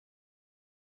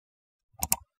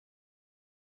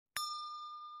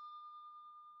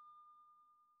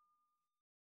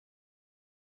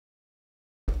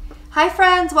Hi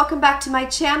friends, welcome back to my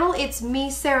channel. It's me,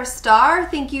 MESARASTARR.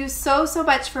 Thank you so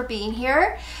much for being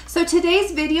here. So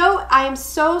today's video, I am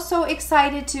so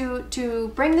excited to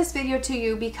bring this video to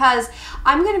you because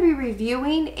I'm going to be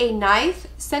reviewing a knife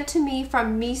sent to me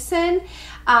from Misen.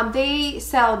 They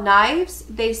sell knives,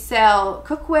 they sell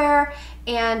cookware,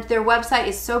 and their website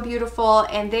is so beautiful,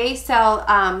 and they sell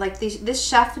like this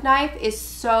chef knife is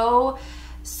so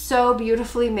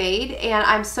beautifully made, and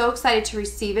I'm so excited to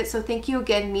receive it. So thank you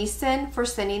again, Misen, for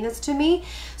sending this to me.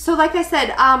 So like I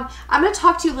said, I'm going to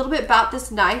talk to you a little bit about this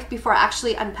knife before I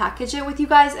actually unpackage it with you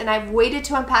guys, and I've waited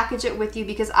to unpackage it with you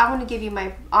because I want to give you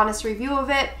my honest review of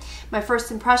it, my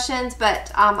first impressions,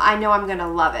 but I know I'm going to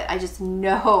love it. I just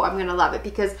know I'm going to love it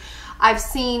because I've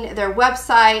seen their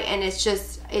website and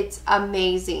it's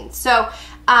amazing. So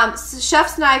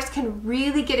chef's knives can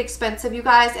really get expensive, you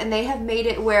guys, and they have made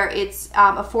it where it's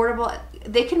affordable.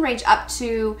 They can range up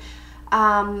to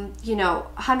you know,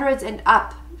 hundreds and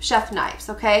up chef knives,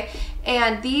 okay?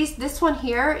 And this one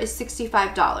here is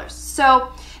 $65.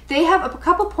 So they have a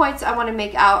couple points I want to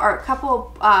make out, or a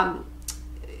couple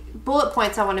bullet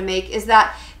points I want to make, is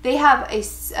that they have a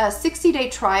 60-day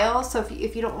trial. So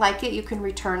if you don't like it, you can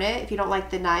return it. If you don't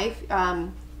like the knife,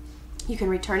 you can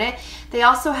return it. They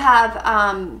also have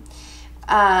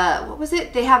what was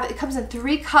it? They have, it comes in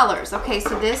 3 colors. Okay,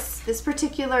 so this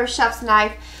particular chef's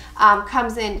knife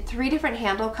comes in 3 different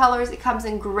handle colors. It comes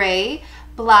in gray,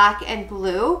 black, and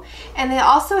blue. And they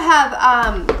also have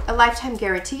a lifetime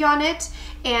guarantee on it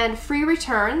and free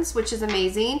returns, which is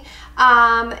amazing.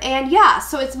 And yeah,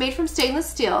 so it's made from stainless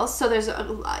steel. So there's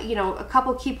you know, a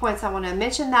couple key points I want to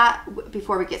mention that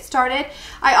before we get started.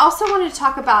 I also wanted to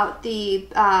talk about the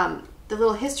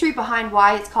little history behind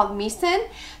why it's called Misen.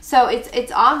 So it's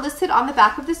listed on the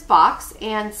back of this box,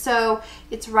 and so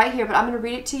it's right here, but I'm going to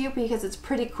read it to you because it's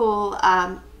pretty cool,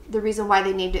 the reason why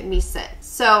they named it Misen.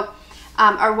 So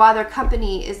or why their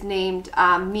company is named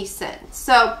Misen.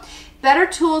 So, better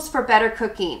tools for better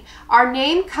cooking. Our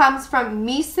name comes from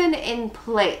Misen, in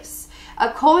place,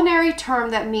 a culinary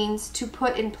term that means to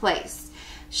put in place.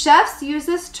 Chefs use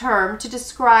this term to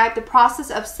describe the process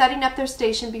of setting up their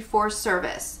station before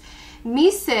service.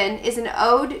 Misen is an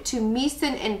ode to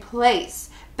Misen in place,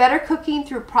 better cooking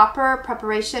through proper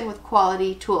preparation with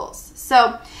quality tools.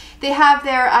 So they have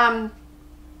their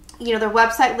you know, their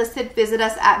website listed. Visit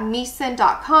us at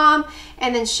misen.com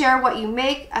and then share what you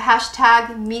make, a hashtag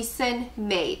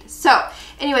MisenMade. So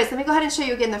anyways, let me go ahead and show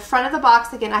you again the front of the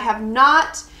box. Again, I have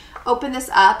not opened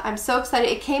this up. I'm so excited.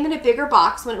 It came in a bigger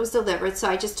box when it was delivered, so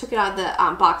I just took it out of the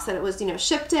box that it was, you know,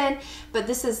 shipped in. But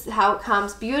this is how it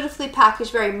comes, beautifully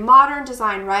packaged, very modern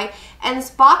design, right? And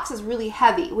this box is really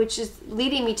heavy, which is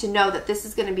leading me to know that this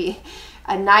is going to be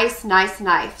a nice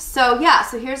knife. So yeah,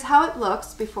 so here's how it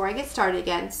looks before I get started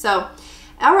again. So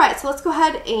all right, so let's go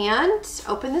ahead and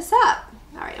open this up.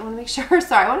 All right, I want to make sure,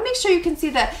 sorry, I want to make sure you can see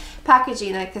the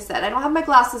packaging. Like I said, I don't have my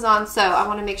glasses on, so I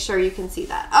want to make sure you can see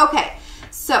that. Okay,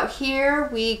 so here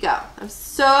we go. I'm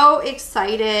so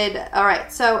excited. All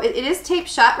right, so it is taped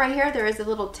shut right here. There is a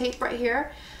little tape right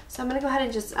here. So I'm going to go ahead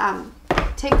and just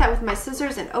take that with my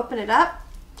scissors and open it up.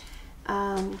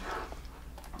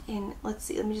 And let's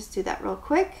see, let me just do that real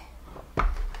quick.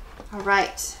 All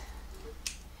right.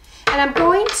 And I'm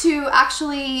going to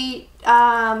actually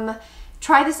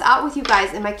try this out with you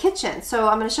guys in my kitchen. So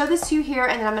I'm going to show this to you here,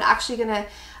 and then I'm actually going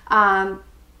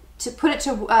to put it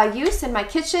to use in my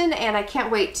kitchen, and I can't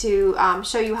wait to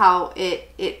show you how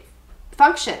it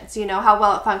functions, you know, how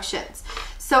well it functions.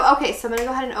 So, okay, so I'm going to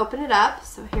go ahead and open it up.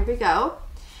 So here we go.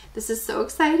 This is so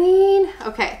exciting.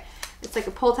 Okay, it's like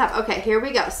a pull tab. Okay, here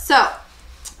we go. So,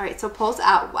 all right, so it pulls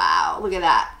out. Wow, look at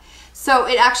that. So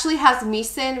it actually has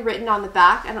Misen written on the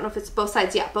back. I don't know if it's both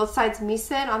sides. Yeah, both sides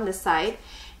Misen on this side,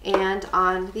 and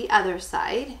on the other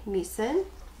side, Misen.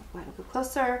 Go ahead and go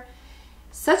closer.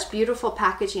 Such beautiful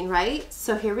packaging, right?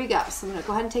 So here we go. So I'm going to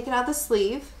go ahead and take it out of the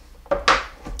sleeve.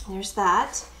 There's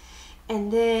that.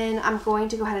 And then I'm going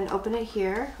to go ahead and open it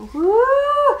here. Woo!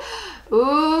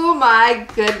 Oh my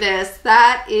goodness.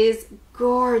 That is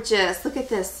gorgeous. Look at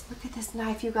this. Look at this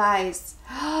knife, you guys.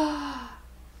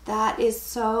 That is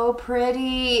so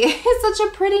pretty. It's such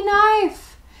a pretty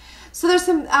knife. So there's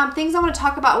some things I want to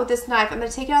talk about with this knife. I'm going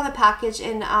to take it out of the package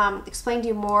and explain to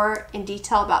you more in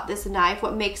detail about this knife,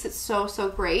 what makes it so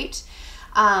great.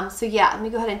 So yeah, let me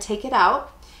go ahead and take it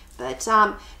out. But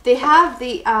they have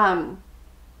the,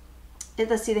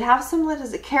 let's see, they have some, what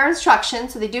is it, care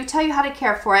instructions. So they do tell you how to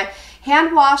care for it.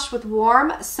 Hand wash with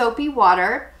warm, soapy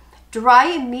water. Dry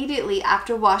immediately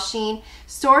after washing.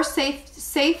 Store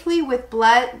safely with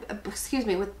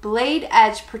blade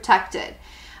edge protected.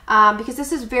 because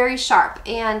this is very sharp,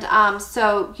 and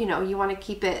so you know, you want to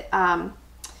keep it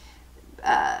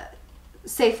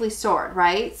safely stored,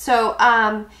 right? So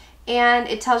and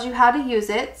it tells you how to use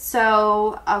it.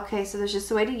 So okay, so there's just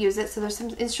a way to use it. So there's some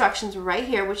instructions right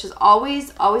here, which is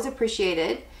always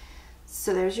appreciated.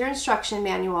 So there's your instruction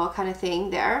manual kind of thing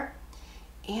there.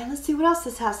 And let's see what else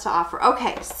this has to offer.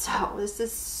 Okay, so this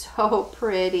is so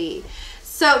pretty.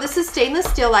 So this is stainless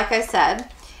steel, like I said.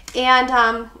 And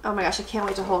oh my gosh, I can't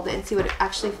wait to hold it and see what it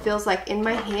actually feels like in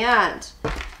my hand.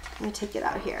 Let me take it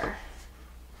out here.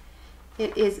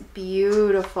 It is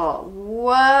beautiful.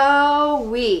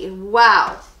 Whoa-wee.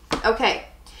 Wow. Okay.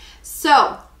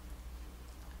 So,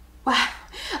 wow.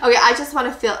 Okay, I just want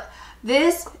to feel,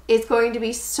 this is going to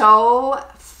be so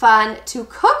fun to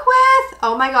cook with.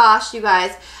 Oh my gosh, you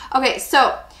guys. Okay,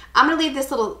 so I'm gonna leave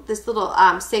this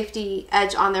little safety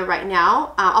edge on there right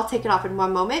now. I'll take it off in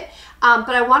one moment.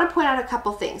 But I want to point out a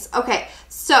couple things. Okay,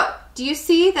 so do you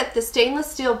see that the stainless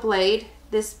steel blade,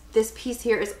 this piece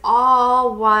here is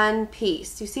all one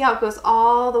piece? You see how it goes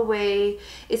all the way?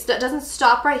 It doesn't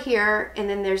stop right here, and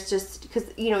then there's just, because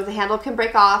you know the handle can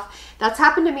break off. That's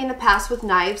happened to me in the past with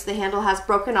knives. The handle has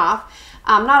broken off.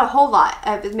 Not a whole lot.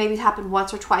 It maybe happened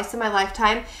once or twice in my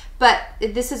lifetime, but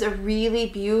this is a really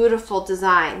beautiful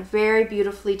design, very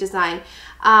beautifully designed.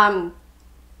 And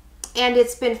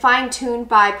it's been fine-tuned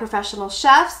by professional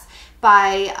chefs,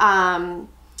 by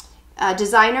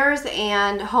designers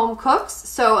and home cooks.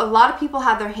 So a lot of people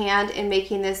have their hand in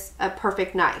making this a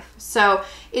perfect knife. So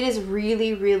it is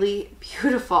really, really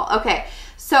beautiful. Okay,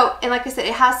 so, and like I said,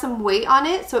 it has some weight on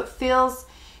it, so it feels,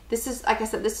 this is, like I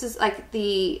said, this is like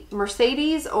the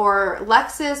Mercedes or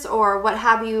Lexus or what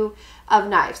have you of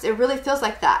knives. It really feels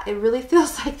like that. It really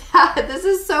feels like that. This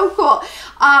is so cool.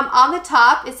 On the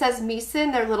top, it says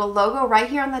Misen, their little logo right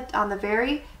here on the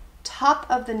very top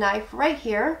of the knife right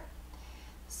here.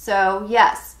 So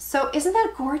yes, so isn't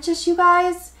that gorgeous, you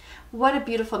guys? What a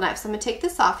beautiful knife. So I'm gonna take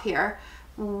this off here.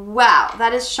 Wow,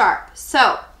 that is sharp.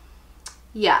 So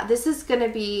yeah, this is gonna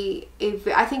be,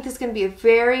 I think this is gonna be a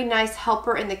very nice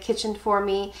helper in the kitchen for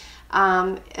me.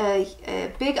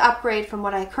 A big upgrade from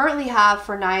what I currently have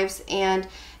for knives, and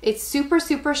it's super,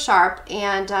 super sharp.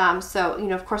 And so, you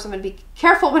know, of course I'm gonna be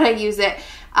careful when I use it.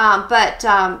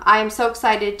 I am so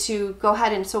excited to go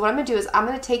ahead, and so what I'm gonna do is I'm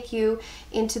gonna take you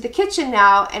into the kitchen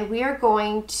now, and we are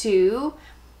going to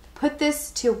put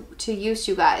this to use,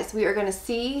 you guys. We are gonna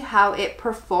see how it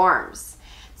performs.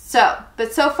 So,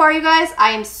 but so far, you guys, I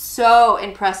am so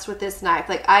impressed with this knife.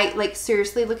 Like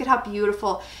seriously, look at how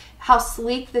beautiful, how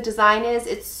sleek the design is.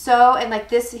 It's so, and like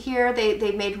this here,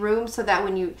 they made room so that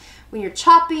when you're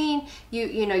chopping,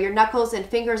 you know, your knuckles and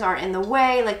fingers aren't in the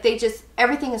way. Like they just,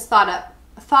 everything is thought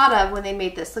of when they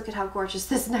made this. Look at how gorgeous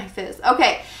this knife is.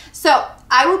 Okay, so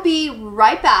I will be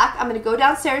right back. I'm gonna go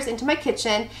downstairs into my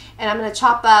kitchen, and I'm gonna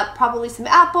chop up probably some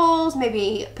apples,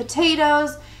 maybe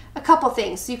potatoes, a couple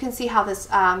things, so you can see how this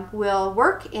will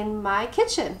work in my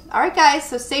kitchen. All right, guys,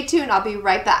 so stay tuned. I'll be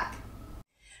right back.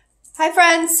 Hi,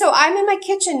 friends. So I'm in my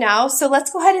kitchen now, so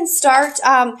let's go ahead and start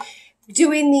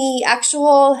doing the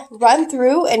actual run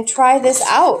through and try this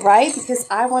out, right? Because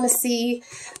I want to see,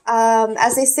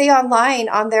 as they say online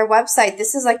on their website,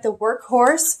 this is like the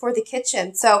workhorse for the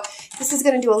kitchen. So this is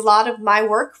going to do a lot of my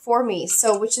work for me,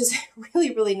 so which is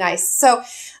really, really nice. So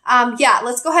yeah,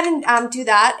 let's go ahead and do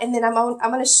that, and then I'm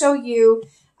going to show you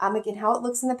again how it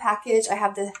looks in the package. I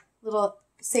have the little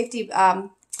safety, the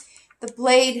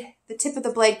blade, the tip of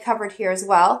the blade covered here as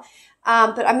well.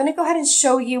 But I'm going to go ahead and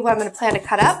show you what I'm going to plan to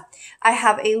cut up. I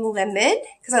have a lemon,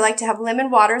 because I like to have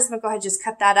lemon water, so I'm going to go ahead and just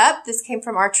cut that up. This came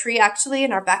from our tree, actually,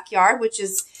 in our backyard, which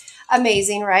is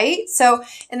amazing, right? So,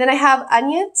 and then I have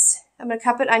onions. I'm going to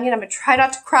cut an onion. I'm going to try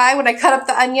not to cry when I cut up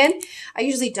the onion. I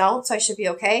usually don't, so I should be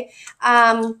okay.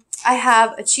 I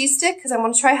have a cheese stick, because I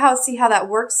want to try see how that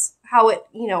works, how it,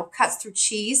 you know, cuts through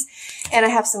cheese. And I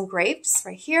have some grapes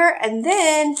right here, and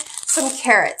then some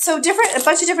carrots. So a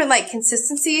bunch of different like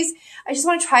consistencies. I just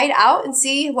want to try it out and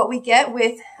see what we get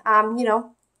with, you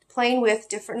know, playing with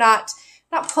different, not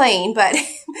plain, but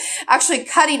actually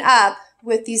cutting up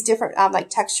with these different like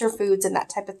texture foods and that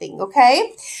type of thing.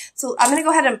 Okay. So I'm going to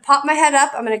go ahead and pop my head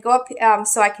up. I'm going to go up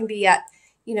so I can be at,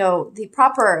 you know, the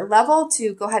proper level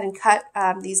to go ahead and cut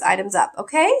these items up.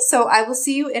 Okay. So I will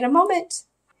see you in a moment.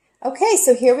 Okay,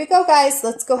 so here we go, guys.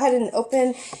 Let's go ahead and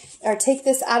open or take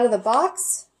this out of the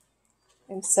box.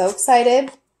 I'm so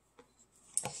excited.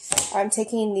 I'm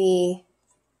taking the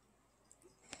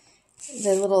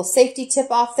little safety tip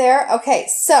off there. Okay,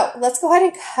 so let's go ahead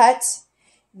and cut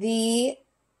the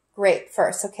grape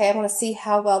first. Okay, I want to see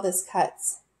how well this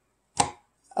cuts.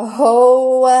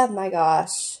 Oh my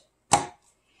gosh.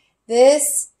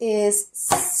 This is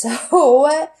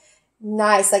so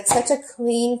nice. Like such a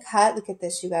clean cut. Look at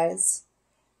this, you guys.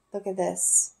 Look at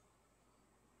this.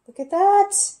 Look at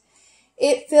that.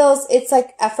 It feels, it's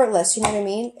like effortless. You know what I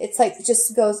mean? It's like, it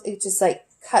just goes, it just like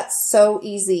cuts so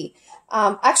easy.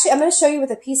 Actually, I'm going to show you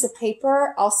with a piece of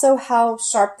paper also how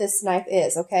sharp this knife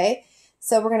is. Okay.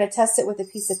 So we're going to test it with a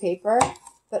piece of paper,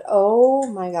 but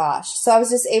oh my gosh. So I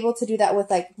was just able to do that with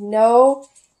like no,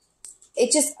 it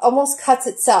just almost cuts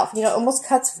itself, you know, almost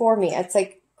cuts for me. It's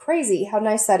like crazy how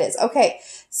nice that is. Okay.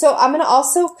 So I'm going to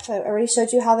also, I already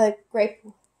showed you how the grape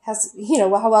has, you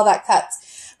know, how well that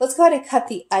cuts. Let's go ahead and cut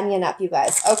the onion up, you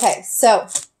guys. Okay. So, all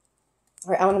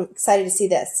right, I'm excited to see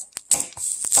this.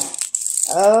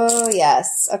 Oh,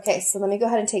 yes. Okay. So let me go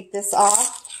ahead and take this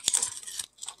off.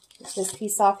 Get this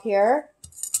piece off here.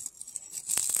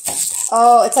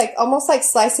 Oh, it's like almost like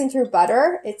slicing through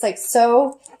butter. It's like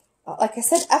so, like I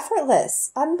said,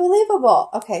 effortless. Unbelievable.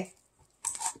 Okay.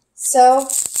 So,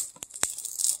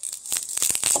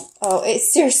 oh, it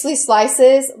seriously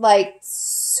slices like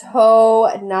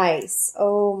so nice.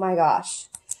 Oh my gosh.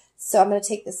 So I'm going to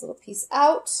take this little piece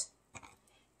out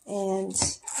and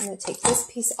I'm going to take this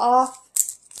piece off.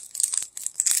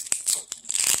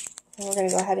 And we're going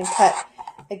to go ahead and cut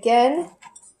again.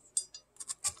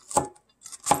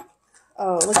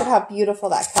 Oh, look at how beautiful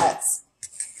that cuts.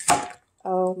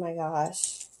 Oh my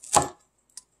gosh.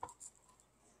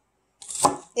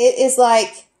 It is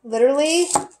like literally,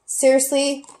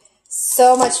 seriously,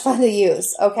 so much fun to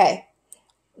use. Okay.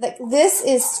 Like this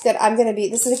is good.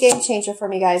 This is a game changer for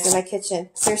me, guys, in my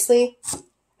kitchen. Seriously.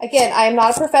 Again, I am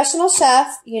not a professional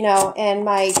chef, you know, and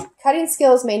my cutting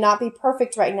skills may not be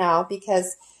perfect right now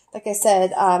because, like I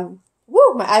said,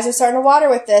 woo, my eyes are starting to water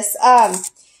with this.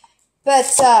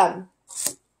 But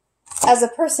as a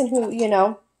person who, you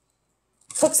know,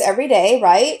 cooks every day,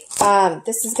 right?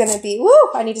 This is going to be,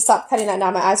 woo, I need to stop cutting that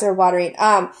now. My eyes are watering.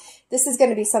 This is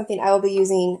going to be something I will be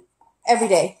using every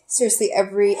day. Seriously,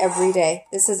 every day.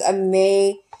 This is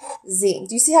amazing.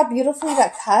 Do you see how beautifully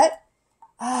that cut?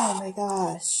 Oh my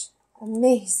gosh.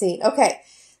 Amazing. Okay.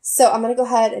 So I'm going to go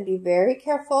ahead and be very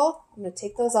careful. I'm going to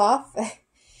take those off.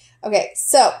 Okay.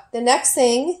 So the next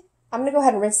thing, I'm going to go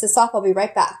ahead and rinse this off. I'll be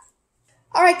right back.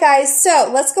 All right, guys. So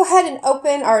let's go ahead and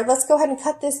let's go ahead and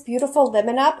cut this beautiful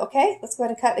lemon up. Okay. Let's go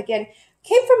ahead and cut again.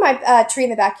 Came from my tree in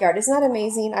the backyard. Isn't that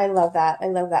amazing? I love that. I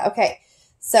love that. Okay.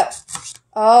 So,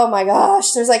 oh my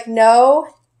gosh. There is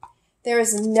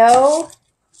no,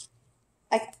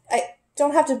 I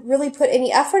don't have to really put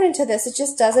any effort into this. It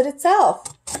just does it itself.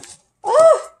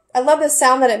 Oh, I love the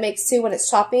sound that it makes too when it's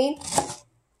chopping.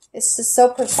 It's just so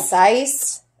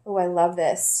precise. Oh, I love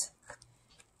this.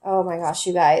 Oh my gosh,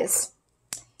 you guys.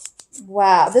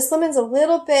 Wow. This lemon's a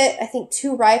little bit, I think,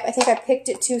 too ripe. I think I picked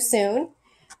it too soon.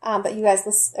 But you guys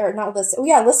listen, or not listen. Oh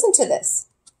yeah, listen to this.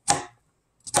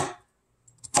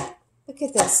 Look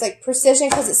at this, like precision,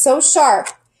 because it's so sharp.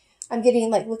 I'm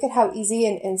getting like, look at how easy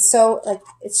and so like,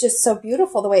 it's just so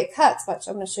beautiful the way it cuts. Watch,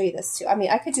 I'm going to show you this too. I mean,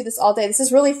 I could do this all day. This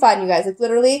is really fun, you guys. Like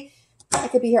literally, I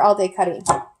could be here all day cutting.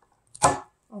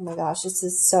 Oh my gosh, this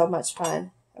is so much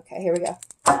fun. Okay, here we go.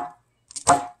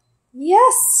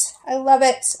 Yes, I love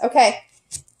it. Okay,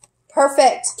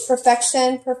 perfect.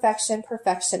 Perfection, perfection,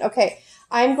 perfection. Okay,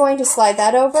 I'm going to slide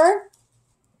that over.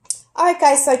 All right,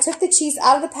 guys, so I took the cheese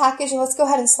out of the package, and let's go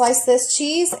ahead and slice this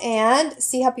cheese and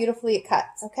see how beautifully it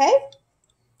cuts, okay?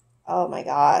 Oh, my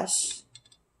gosh.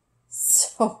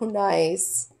 So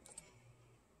nice.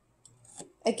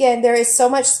 Again, there is so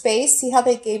much space. See how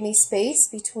they gave me space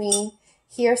between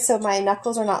here so my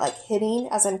knuckles are not, like, hitting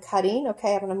as I'm cutting,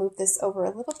 okay? I'm going to move this over a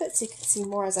little bit so you can see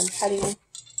more as I'm cutting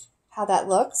how that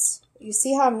looks. You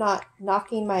see how I'm not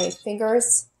knocking my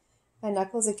fingers, my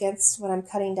knuckles against when I'm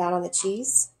cutting down on the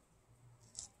cheese?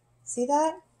 See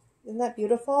that? Isn't that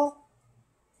beautiful?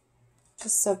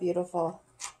 Just so beautiful.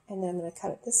 And then I'm going to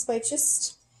cut it this way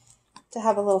just to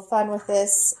have a little fun with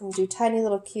this and do tiny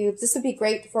little cubes. This would be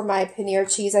great for my paneer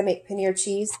cheese. I make paneer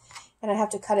cheese and I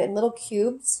have to cut it in little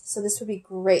cubes. So this would be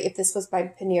great if this was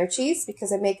my paneer cheese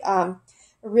because I make a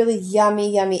really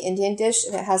yummy, yummy Indian dish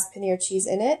and it has paneer cheese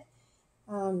in it.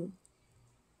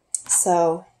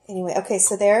 So anyway, okay,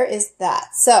 so there is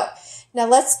that. So now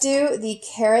let's do the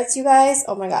carrots, you guys.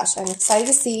 Oh my gosh, I'm excited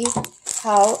to see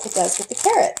how it does with the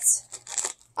carrots.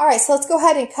 All right, so let's go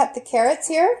ahead and cut the carrots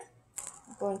here.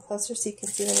 I'm going closer so you can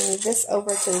see. Let me move this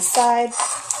over to the side.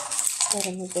 Go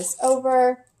ahead and move this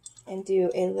over and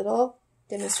do a little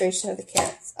demonstration of the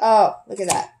carrots. Oh, look at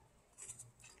that.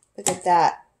 Look at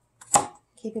that.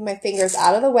 Keeping my fingers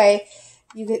out of the way.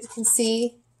 You can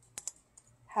see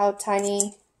how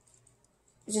tiny,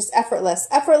 just effortless,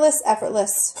 effortless,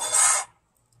 effortless.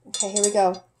 Okay, here we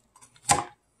go.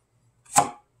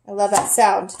 I love that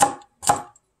sound.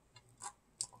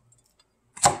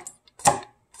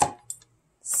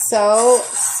 So,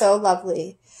 so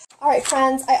lovely. All right,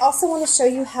 friends, I also want to show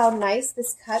you how nice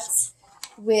this cuts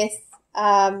with,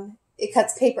 it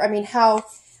cuts paper. I mean, I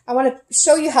want to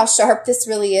show you how sharp this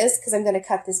really is because I'm going to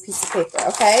cut this piece of paper,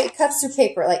 okay? It cuts through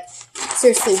paper. Like,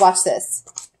 seriously, watch this.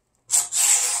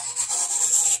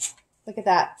 Look at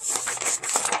that.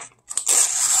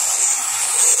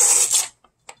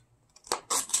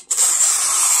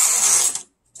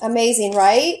 Amazing,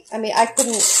 right? I mean, I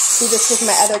couldn't do this with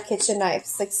my other kitchen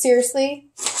knives. Like, seriously?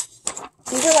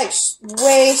 These are, like,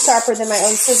 way sharper than my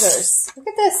own scissors. Look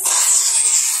at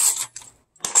this.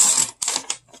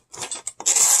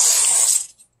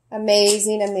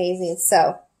 Amazing, amazing.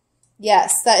 So,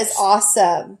 yes, that is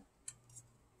awesome.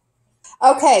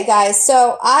 Okay, guys,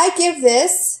 so I give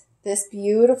this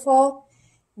beautiful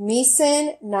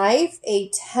Misen knife a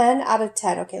 10 out of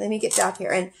 10. Okay, let me get down here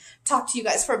and talk to you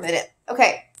guys for a minute.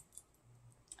 Okay,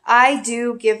 I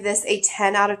do give this a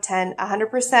 10 out of 10,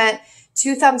 100%.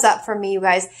 2 thumbs up from me, you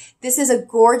guys. This is a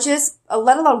gorgeous,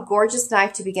 let alone gorgeous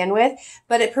knife to begin with,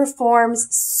 but it performs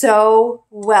so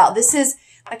well. This is,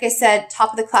 like I said,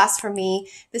 top of the class for me.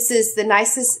 This is the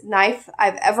nicest knife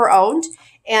I've ever owned,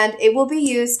 and it will be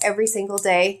used every single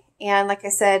day. And like I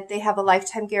said, they have a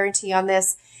lifetime guarantee on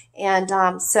this.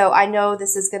 And so I know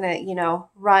this is going to, you know,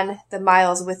 run the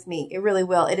miles with me. It really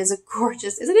will. It is a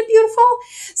gorgeous, isn't it beautiful?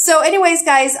 So anyways,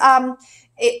 guys,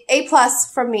 A+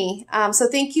 from me. So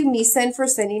thank you, Misen, for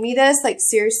sending me this. Like,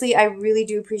 seriously, I really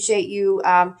do appreciate you,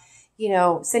 you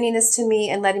know, sending this to me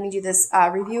and letting me do this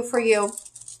review for you.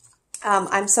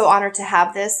 I'm so honored to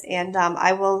have this, and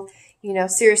I will, you know,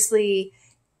 seriously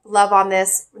love on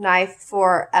this knife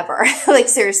forever. Like,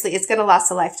 seriously, it's going to last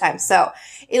a lifetime. So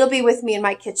it'll be with me in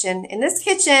my kitchen, in this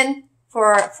kitchen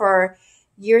for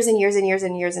years and years and years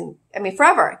and years, and I mean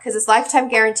forever, because it's lifetime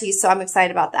guarantee. So I'm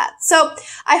excited about that. So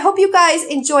I hope you guys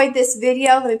enjoyed this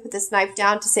video. Let me put this knife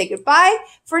down to say goodbye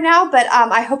for now, but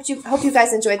I hope you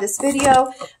guys enjoyed this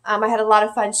video. I had a lot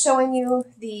of fun showing you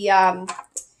the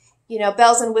you know,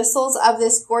 bells and whistles of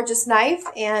this gorgeous knife.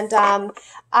 And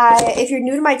if you're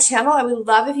new to my channel, I would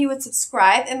love if you would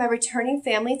subscribe. And my returning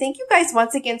family, thank you guys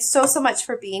once again so much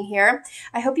for being here.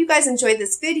 I hope you guys enjoyed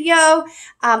this video.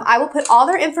 I will put all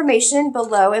their information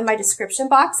below in my description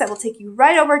box. That will take you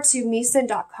right over to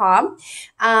Misen.com.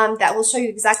 That will show you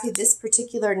exactly this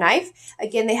particular knife.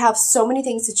 Again, they have so many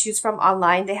things to choose from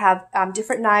online. They have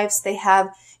different knives. They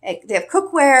have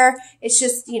cookware. It's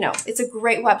just, you know, it's a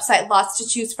great website, lots to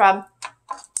choose from.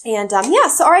 And yeah,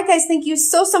 so all right, guys, thank you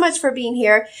so much for being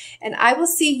here. And I will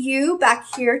see you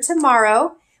back here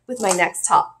tomorrow with my next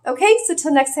haul. Okay, so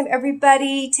till next time,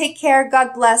 everybody, take care.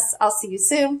 God bless. I'll see you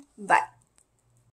soon. Bye.